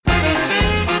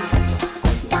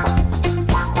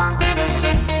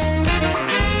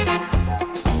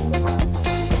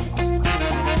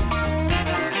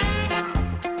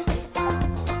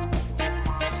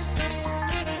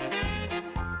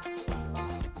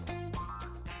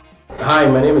Hi,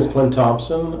 my name is Clint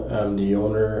Thompson. I'm the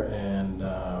owner and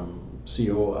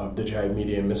CEO of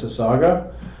DigiHypeMedia in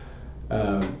Mississauga.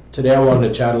 Today I wanted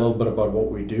to chat a little bit about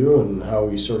what we do and how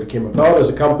we sort of came about as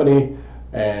a company,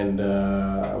 and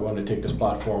I wanted to take this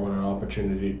platform and an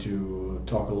opportunity to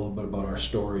talk a little bit about our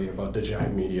story about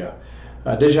DigiHypeMedia.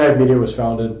 DigiHypeMedia was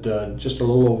founded just a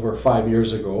little over 5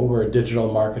 years ago. We're a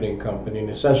digital marketing company,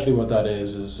 and essentially what that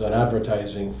is an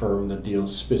advertising firm that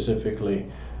deals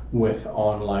specifically with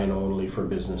online only for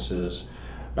businesses.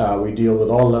 We deal with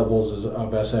all levels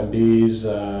of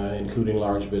SMBs, including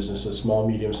large businesses, small,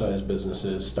 medium-sized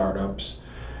businesses, startups,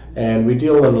 and we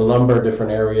deal in a number of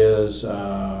different areas.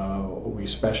 We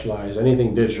specialize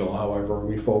anything digital. However,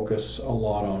 we focus a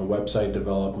lot on website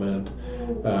development,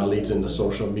 leads into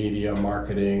social media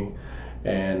marketing,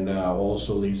 and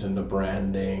also leads into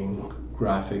branding,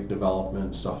 graphic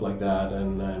development, stuff like that,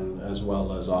 and as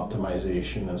well as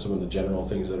optimization and some of the general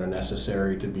things that are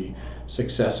necessary to be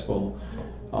successful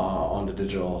on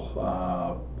digital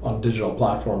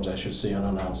platforms, I should say,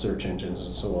 on search engines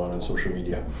and so on, and social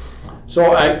media.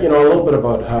 So a little bit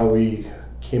about how we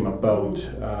came about.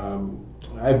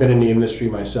 I've been in the industry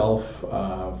myself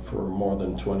for more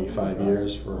than 25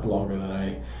 years, for longer than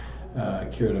I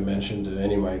care to mention to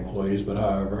any of my employees, but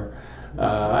however,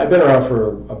 I've been around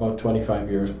for about 25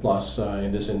 years plus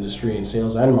in this industry in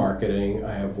sales and marketing.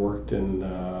 I have worked in,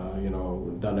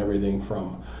 done everything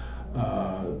from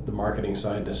the marketing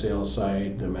side, the sales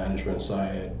side, the management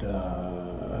side,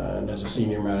 and as a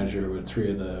senior manager with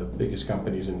 3 of the biggest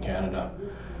companies in Canada,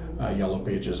 Yellow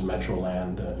Pages,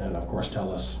 Metroland, and of course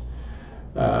TELUS.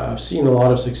 I've seen a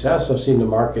lot of success. I've seen the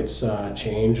markets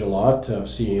change a lot. I've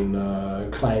seen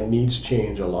client needs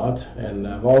change a lot, and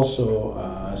I've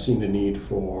also seen the need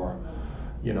for,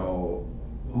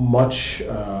 much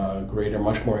greater,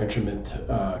 much more intimate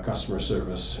customer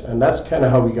service, and that's kind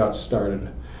of how we got started.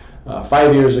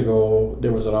 5 years ago,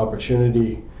 there was an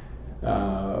opportunity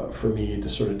for me to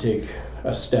sort of take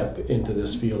a step into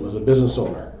this field as a business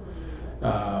owner.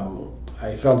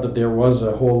 I felt that there was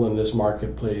a hole in this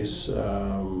marketplace,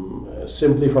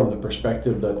 simply from the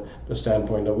perspective that the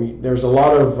standpoint that there's a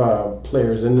lot of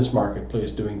players in this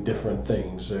marketplace doing different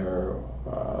things. There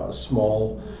are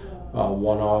small,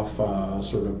 one-off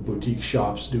sort of boutique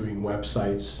shops doing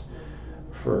websites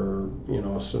for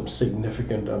some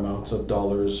significant amounts of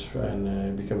dollars, and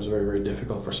it becomes very, very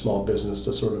difficult for small business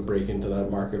to sort of break into that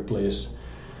marketplace.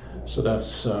 So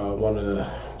that's one of the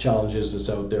challenges that's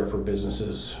out there for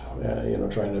businesses,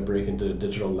 trying to break into the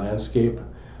digital landscape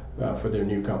for their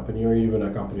new company or even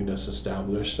a company that's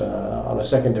established. On a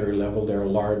secondary level, there are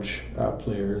large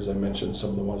players. I mentioned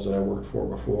some of the ones that I worked for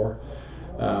before,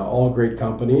 all great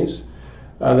companies.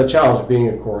 The challenge being,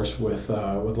 of course, with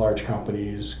large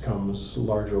companies comes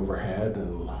large overhead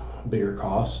and bigger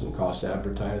costs, and cost to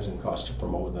advertise and cost to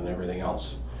promote and everything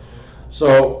else.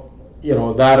 So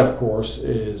that of course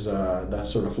is that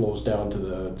sort of flows down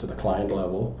to the client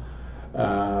level,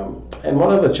 and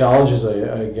one of the challenges,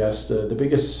 I guess the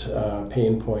biggest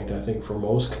pain point I think for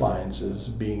most clients is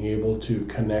being able to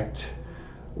connect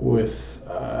with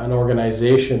an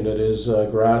organization that is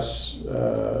sort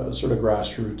of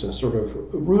grassroots and sort of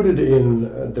rooted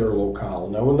in their locale.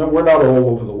 Now we're not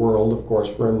all over the world, of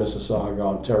course. We're in Mississauga,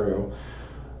 Ontario,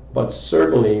 but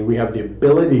certainly we have the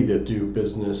ability to do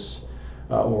business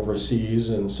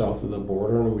overseas and south of the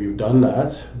border, and we've done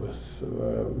that with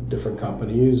different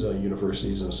companies,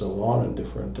 universities and so on, and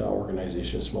different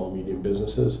organizations, small, medium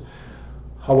businesses.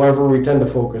 However, we tend to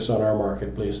focus on our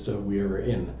marketplace that we are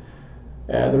in.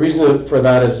 The reason for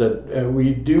that is that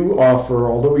we do offer,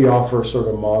 although we offer sort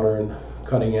of modern,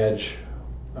 cutting-edge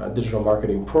digital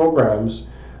marketing programs,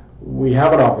 we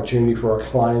have an opportunity for our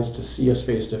clients to see us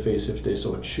face-to-face if they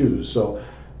so choose. So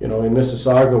in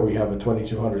Mississauga, we have a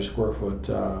 2,200 square foot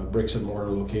bricks and mortar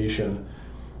location.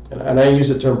 And I use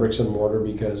the term bricks and mortar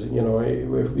because,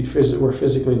 we're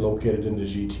physically located in the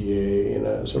GTA in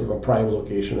a sort of a prime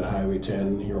location at Highway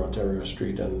 10 here, Ontario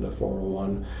Street, and the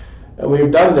 401. And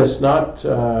we've done this not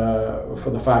for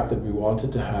the fact that we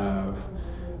wanted to have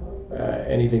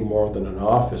anything more than an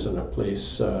office and a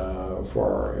place for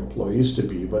our employees to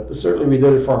be, but certainly we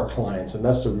did it for our clients, and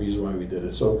that's the reason why we did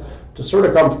it. So to sort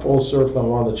of come full circle on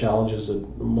one of the challenges that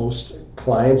most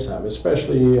clients have,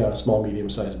 especially small,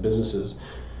 medium-sized businesses,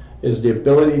 is the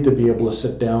ability to be able to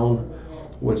sit down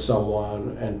with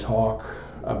someone and talk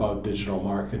about digital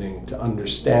marketing, to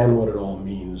understand what it all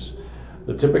means.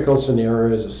 The typical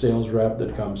scenario is a sales rep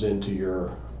that comes into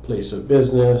your place of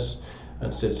business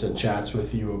and sits and chats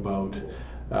with you about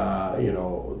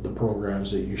the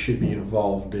programs that you should be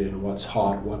involved in, what's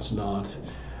hot, what's not,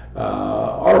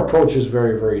 Our approach is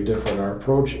very, very different. Our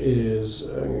approach is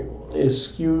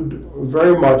skewed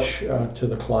very much to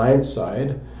the client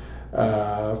side,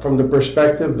 from the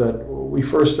perspective that we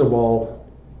first of all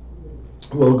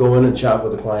will go in and chat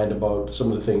with the client about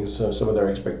some of the things, some of their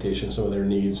expectations, some of their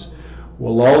needs.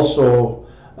 We'll also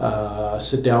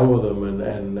sit down with them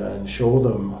and show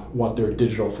them what their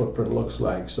digital footprint looks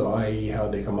like. So, i.e., how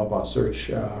they come up on search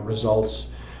results,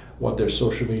 what their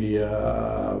social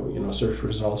media, search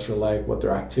results are like, what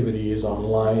their activity is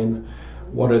online,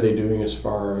 what are they doing as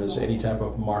far as any type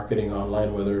of marketing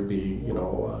online, whether it be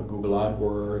Google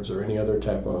AdWords or any other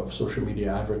type of social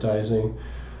media advertising.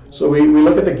 So we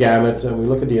look at the gamut and we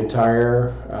look at the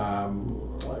entire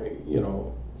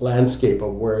landscape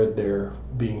of where they're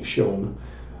being shown.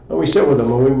 And we sit with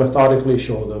them and we methodically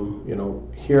show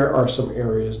them, here are some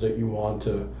areas that you want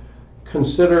to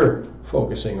consider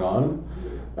focusing on.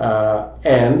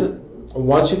 And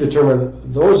once you determine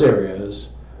those areas,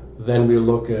 then we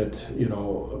look at,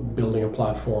 building a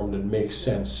platform that makes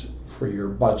sense for your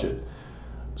budget.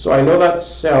 So I know that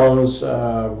sounds,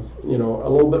 a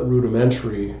little bit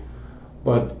rudimentary,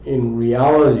 but in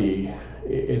reality,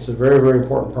 it's a very, very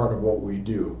important part of what we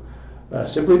do.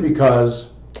 Simply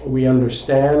because we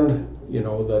understand,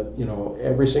 that,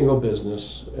 every single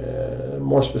business,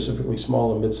 more specifically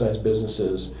small and mid-sized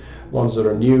businesses, ones that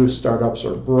are new, startups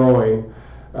or growing,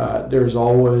 there's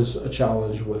always a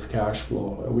challenge with cash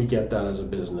flow, and we get that as a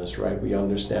business, right? We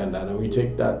understand that, and we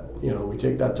take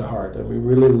that, to heart, and we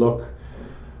really look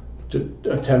to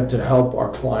attempt to help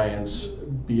our clients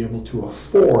be able to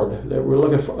afford. That we're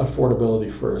looking for affordability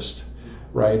first,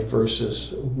 right,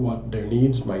 versus what their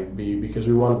needs might be, because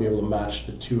we want to be able to match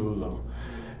the two of them.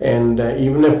 And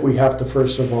even if we have to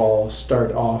first of all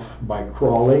start off by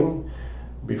crawling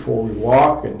before we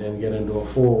walk, and then get into a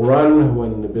full run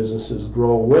when the businesses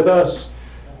grow with us,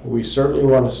 we certainly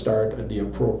want to start at the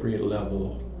appropriate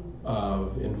level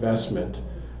of investment.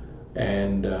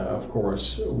 And of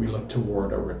course, we look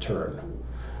toward a return.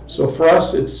 So for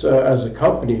us, it's as a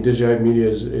company, DigiHypeMedia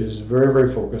is very,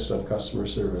 very focused on customer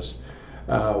service.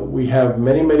 We have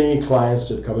many, many clients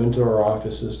that come into our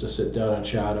offices to sit down and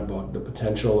chat about the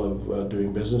potential of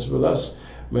doing business with us.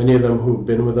 Many of them who've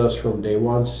been with us from day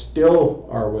one still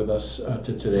are with us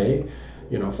to today,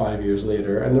 5 years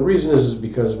later. And the reason is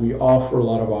because we offer a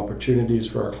lot of opportunities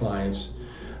for our clients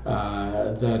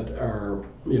that are,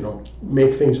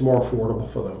 make things more affordable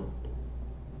for them.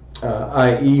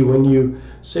 I.e., when you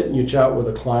sit and you chat with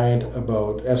a client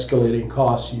about escalating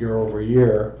costs year over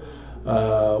year,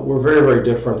 we're very, very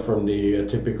different from the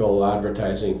typical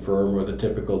advertising firm or the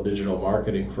typical digital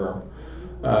marketing firm.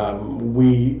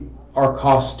 Our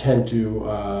costs tend to,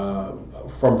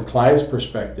 from the client's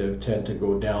perspective, tend to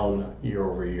go down year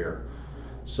over year.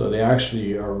 So they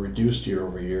actually are reduced year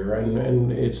over year,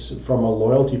 and it's from a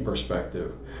loyalty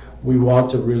perspective. We want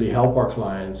to really help our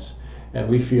clients, and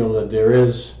we feel that there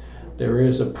is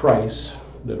a price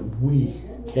that we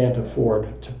can't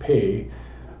afford to pay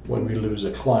when we lose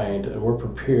a client, and we're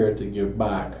prepared to give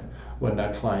back when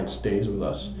that client stays with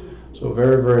us. So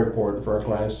very, very important for our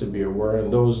clients to be aware,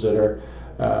 and those that are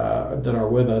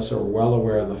with us are well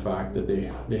aware of the fact that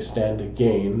they stand to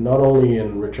gain, not only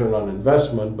in return on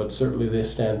investment, but certainly they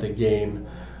stand to gain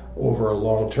over a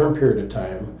long-term period of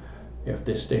time if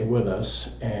they stay with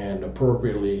us, and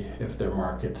appropriately if their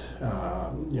market,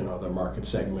 their market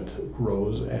segment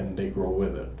grows and they grow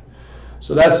with it.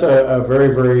 So that's a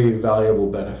very, very valuable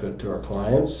benefit to our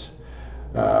clients.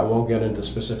 I won't get into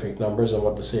specific numbers on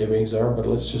what the savings are, but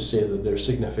let's just say that they're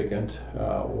significant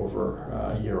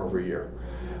year over year.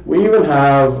 We even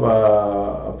have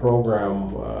a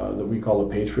program that we call a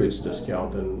Patriots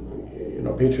discount,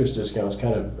 and Patriots discount is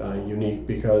kind of unique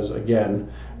because,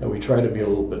 again, and we try to be a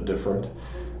little bit different.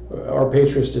 Our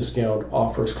Patriots discount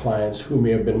offers clients who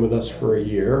may have been with us for a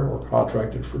year or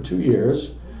contracted for 2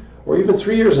 years, or even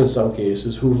 3 years in some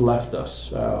cases, who've left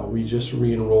us. We just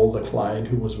re-enrolled a client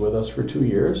who was with us for 2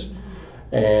 years,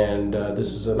 and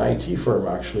this is an IT firm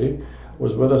actually,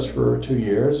 was with us for 2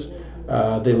 years.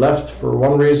 They left for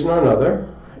one reason or another,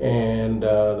 and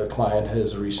the client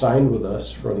has re-signed with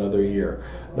us for another year.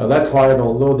 Now that client,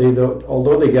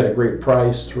 although they get a great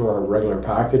price through our regular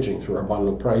packaging, through our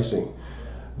bundled pricing,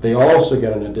 they also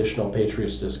get an additional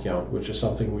Patriots discount, which is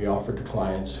something we offer to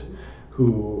clients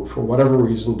who, for whatever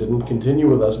reason, didn't continue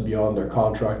with us beyond their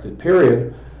contracted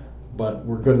period, but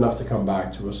were good enough to come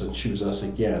back to us and choose us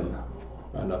again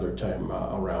another time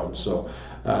around. So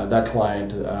that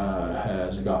client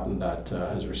has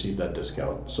received that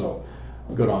discount. So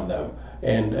good on them.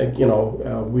 And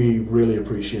we really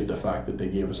appreciate the fact that they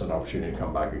gave us an opportunity to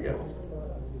come back again.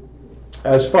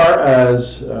 As far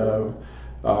as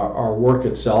our work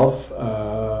itself,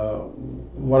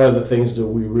 one of the things that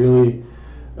we really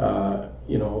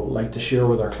like to share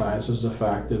with our clients is the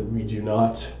fact that we do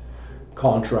not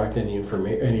contract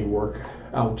any work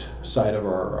outside of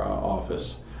our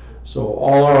office. So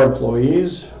all our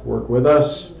employees work with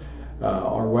us,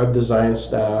 our web design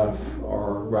staff,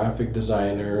 our graphic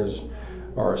designers,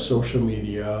 our social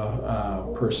media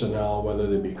personnel, whether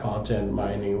they be content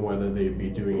mining, whether they be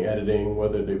doing editing,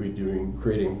 whether they be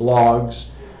creating blogs,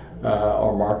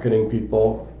 our marketing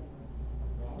people,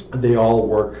 they all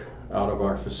work out of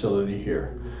our facility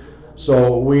here.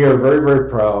 So we are very, very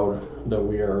proud that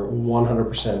we are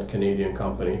 100% Canadian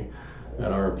company,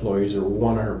 and our employees are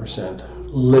 100%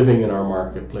 living in our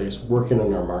marketplace, working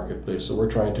in our marketplace. So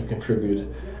we're trying to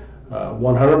contribute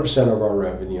 100% of our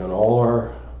revenue, and all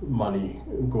our money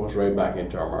goes right back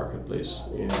into our marketplace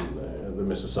in the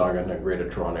Mississauga and the Greater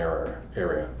Toronto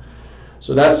area.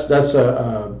 So that's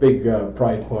a big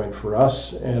pride point for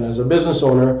us. And as a business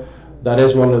owner, that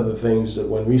is one of the things that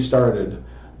when we started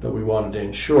that we wanted to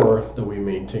ensure that we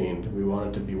maintained. We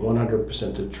wanted to be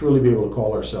 100%, to truly be able to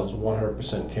call ourselves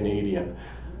 100% Canadian,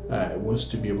 was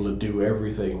to be able to do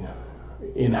everything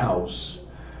in-house,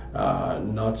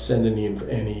 not send any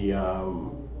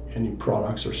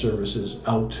products or services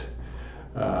out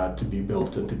to be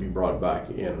built and to be brought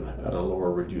back in at a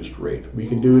lower reduced rate. We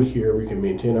can do it here, we can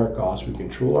maintain our costs, we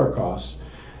control our costs,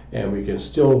 and we can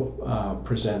still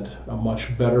present a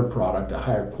much better product, a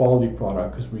higher quality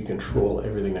product, because we control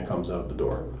everything that comes out the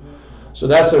door. So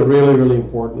that's a really, really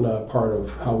important part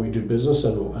of how we do business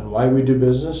and why we do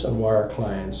business and why our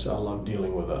clients love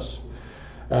dealing with us.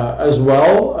 As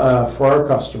well, for our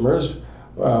customers,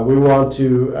 we want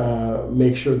to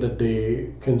make sure that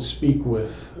they can speak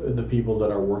with the people that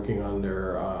are working on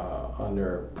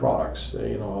their products,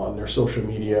 on their social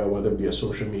media, whether it be a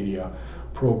social media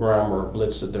program or a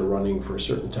blitz that they're running for a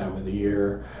certain time of the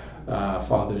year.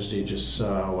 Father's Day just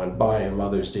went by, and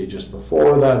Mother's Day just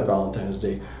before that, Valentine's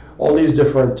Day. All these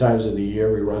different times of the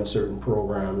year we run certain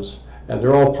programs, and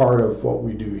they're all part of what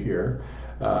we do here.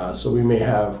 So we may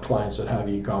have clients that have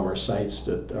e-commerce sites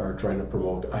that are trying to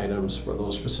promote items for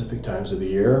those specific times of the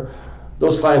year.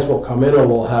 Those clients will come in and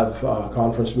we'll have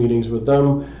conference meetings with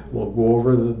them. We'll go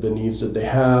over the needs that they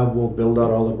have. We'll build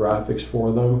out all the graphics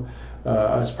for them.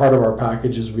 As part of our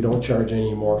packages, we don't charge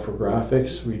any more for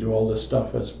graphics. We do all this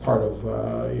stuff as part of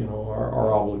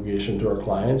our obligation to our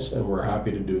clients, and we're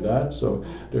happy to do that. So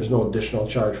there's no additional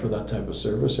charge for that type of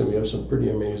service, and we have some pretty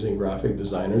amazing graphic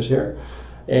designers here.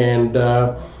 And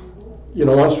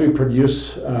once we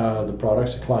produce the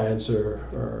products, the clients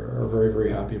are very,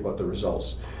 very happy about the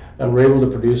results. And we're able to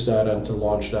produce that and to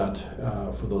launch that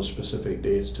for those specific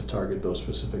dates to target those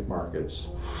specific markets.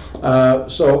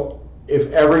 So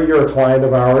if ever you're a client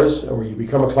of ours, or you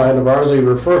become a client of ours, or you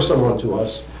refer someone to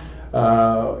us,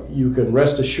 you can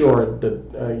rest assured that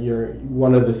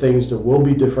one of the things that will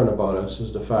be different about us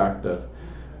is the fact that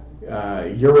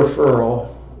your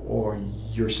referral or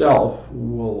yourself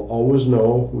will always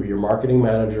know who your marketing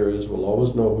manager is, will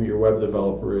always know who your web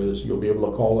developer is. You'll be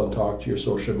able to call and talk to your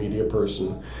social media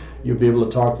person. You'll be able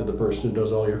to talk to the person who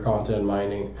does all your content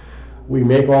mining. We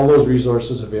make all those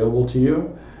resources available to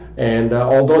you. And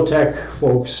although tech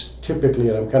folks typically,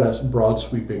 and I'm kind of broad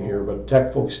sweeping here, but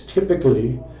tech folks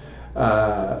typically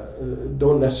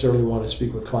don't necessarily want to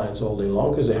speak with clients all day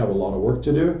long because they have a lot of work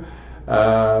to do.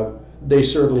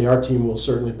 Our team will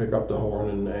certainly pick up the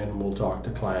horn and we'll talk to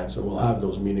clients, and we'll have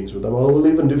those meetings with them. And we'll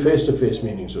even do face-to-face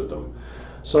meetings with them.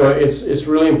 So it's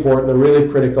really important and really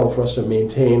critical for us to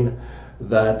maintain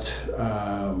that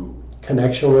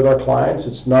connection with our clients.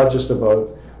 It's not just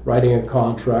about writing a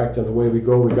contract and away we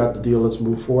go, we got the deal, let's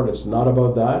move forward. It's not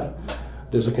about that.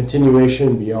 There's a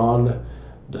continuation beyond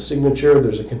the signature,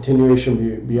 there's a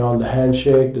continuation beyond the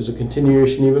handshake, there's a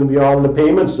continuation even beyond the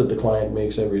payments that the client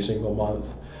makes every single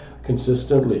month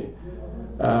consistently.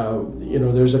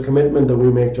 There's a commitment that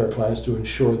we make to our clients to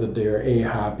ensure that they are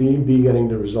happy, B, getting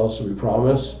the results that we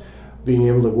promise, being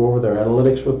able to go over their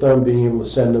analytics with them, being able to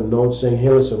send them notes saying, hey,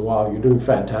 listen, wow, you're doing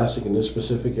fantastic in this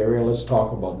specific area, let's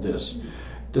talk about this.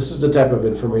 This is the type of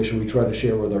information we try to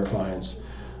share with our clients.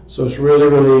 So it's really,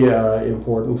 really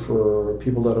important for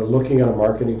people that are looking at a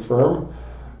marketing firm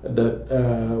that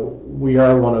we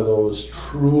are one of those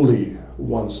truly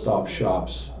one-stop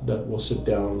shops that will sit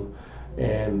down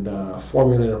and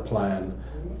formulate a plan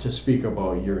to speak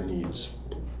about your needs.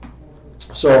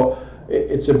 So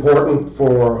it's important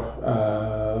for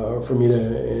me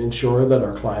to ensure that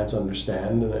our clients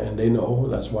understand, and they know,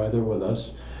 that's why they're with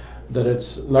us, that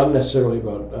it's not necessarily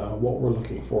about what we're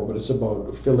looking for, but it's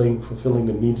about fulfilling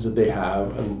the needs that they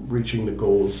have and reaching the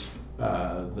goals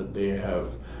that they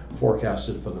have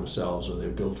forecasted for themselves or they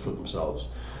built for themselves.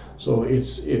 So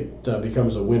it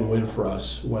becomes a win-win for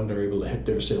us when they're able to hit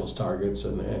their sales targets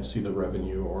and see the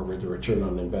revenue or the return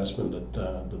on investment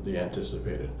that they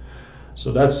anticipated.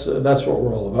 So that's what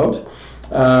we're all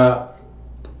about.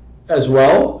 As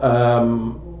well,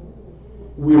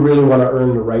 we really want to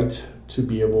earn the right to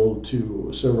be able to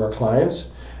serve our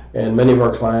clients. And many of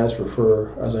our clients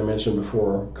refer, as I mentioned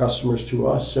before, customers to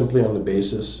us simply on the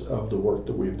basis of the work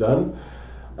that we've done.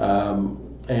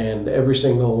 And every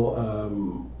single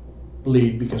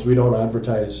lead, because we don't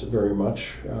advertise very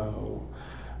much.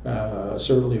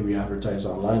 Certainly we advertise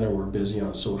online and we're busy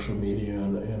on social media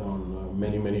and on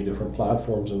many different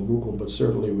platforms on Google, but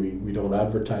certainly we don't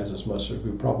advertise as much as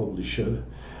we probably should.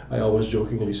 I always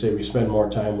jokingly say we spend more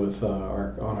time with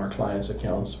on our clients'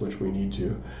 accounts, which we need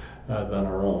to, than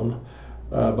our own.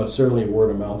 But certainly word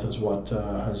of mouth is what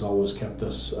has always kept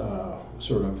us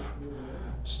sort of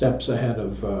steps ahead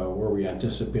of where we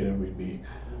anticipated we'd be.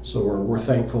 So we're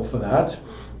thankful for that.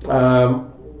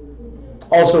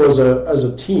 Also, as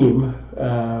a team,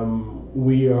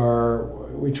 we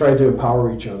try to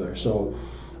empower each other. So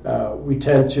we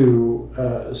tend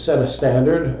to set a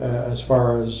standard as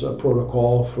far as a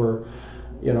protocol for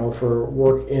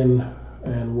work in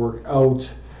and work out.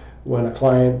 When a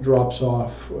client drops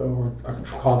off or a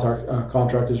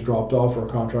contract is dropped off or a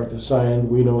contract is signed,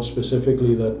 we know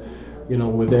specifically that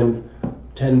within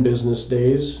 10 business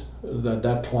days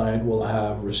that client will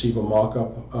receive a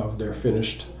mock-up of their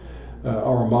finished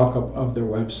or a mock-up of their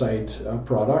website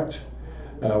product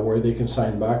where they can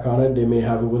sign back on it. They may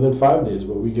have it within 5 days,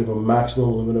 but we give a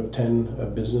maximum limit of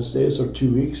 10 business days, so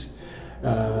 2 weeks.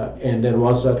 And then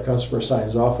once that customer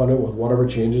signs off on it with whatever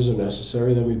changes are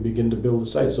necessary, then we begin to build the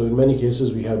site. So in many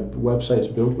cases, we have websites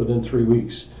built within 3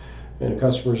 weeks, and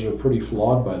customers are pretty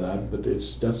flawed by that. But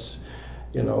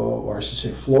or I should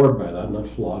say floored by that, not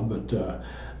flawed,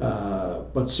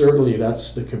 but certainly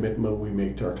that's the commitment we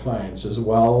make to our clients as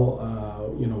well.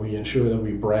 We ensure that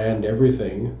we brand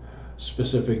everything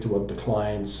specific to what the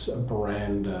client's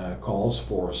brand calls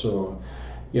for. So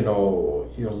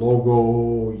your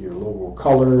logo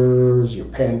colors, your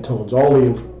Pantones, all the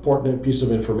important piece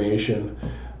of information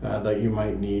that you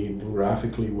might need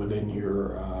graphically within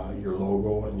your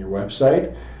logo and your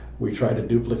website. We try to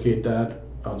duplicate that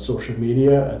on social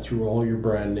media and through all your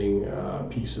branding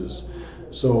pieces.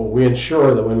 So we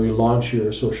ensure that when we launch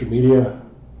your social media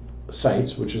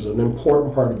sites, which is an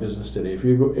important part of business today, if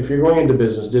you're going into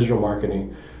business, digital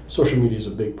marketing, social media is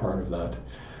a big part of that.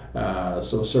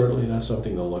 So certainly that's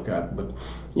something to look at. But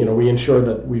we ensure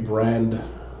that we brand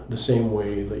the same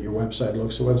way that your website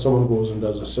looks. So when someone goes and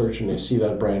does a search and they see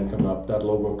that brand come up, that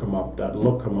logo come up, that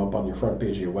look come up on your front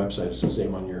page of your website, it's the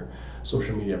same on your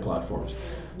social media platforms.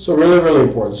 So really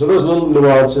important. So those little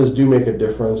nuances do make a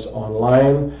difference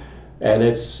online. And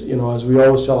it's, as we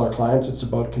always tell our clients, it's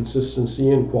about consistency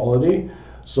and quality.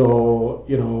 So,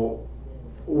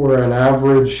 where an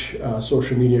average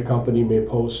social media company may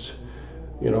post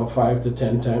 5 to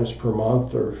 10 times per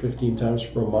month or 15 times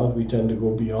per month, we tend to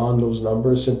go beyond those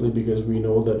numbers simply because we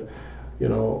know that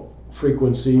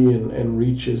frequency and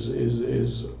reach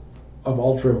is of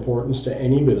ultra importance to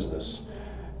any business.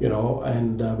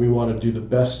 And we want to do the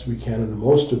best we can and the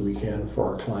most that we can for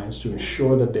our clients to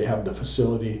ensure that they have the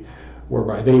facility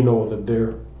whereby they know that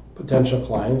their potential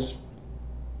clients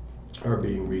are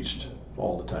being reached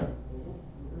all the time.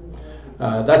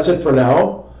 That's it for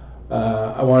now.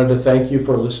 I wanted to thank you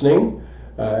for listening.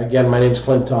 Again, my name is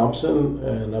Clint Thompson,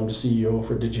 and I'm the CEO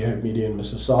for DigiHypeMedia in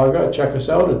Mississauga. Check us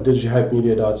out at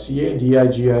digihypemedia.ca,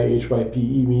 digihype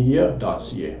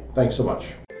media.ca. Thanks so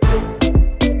much.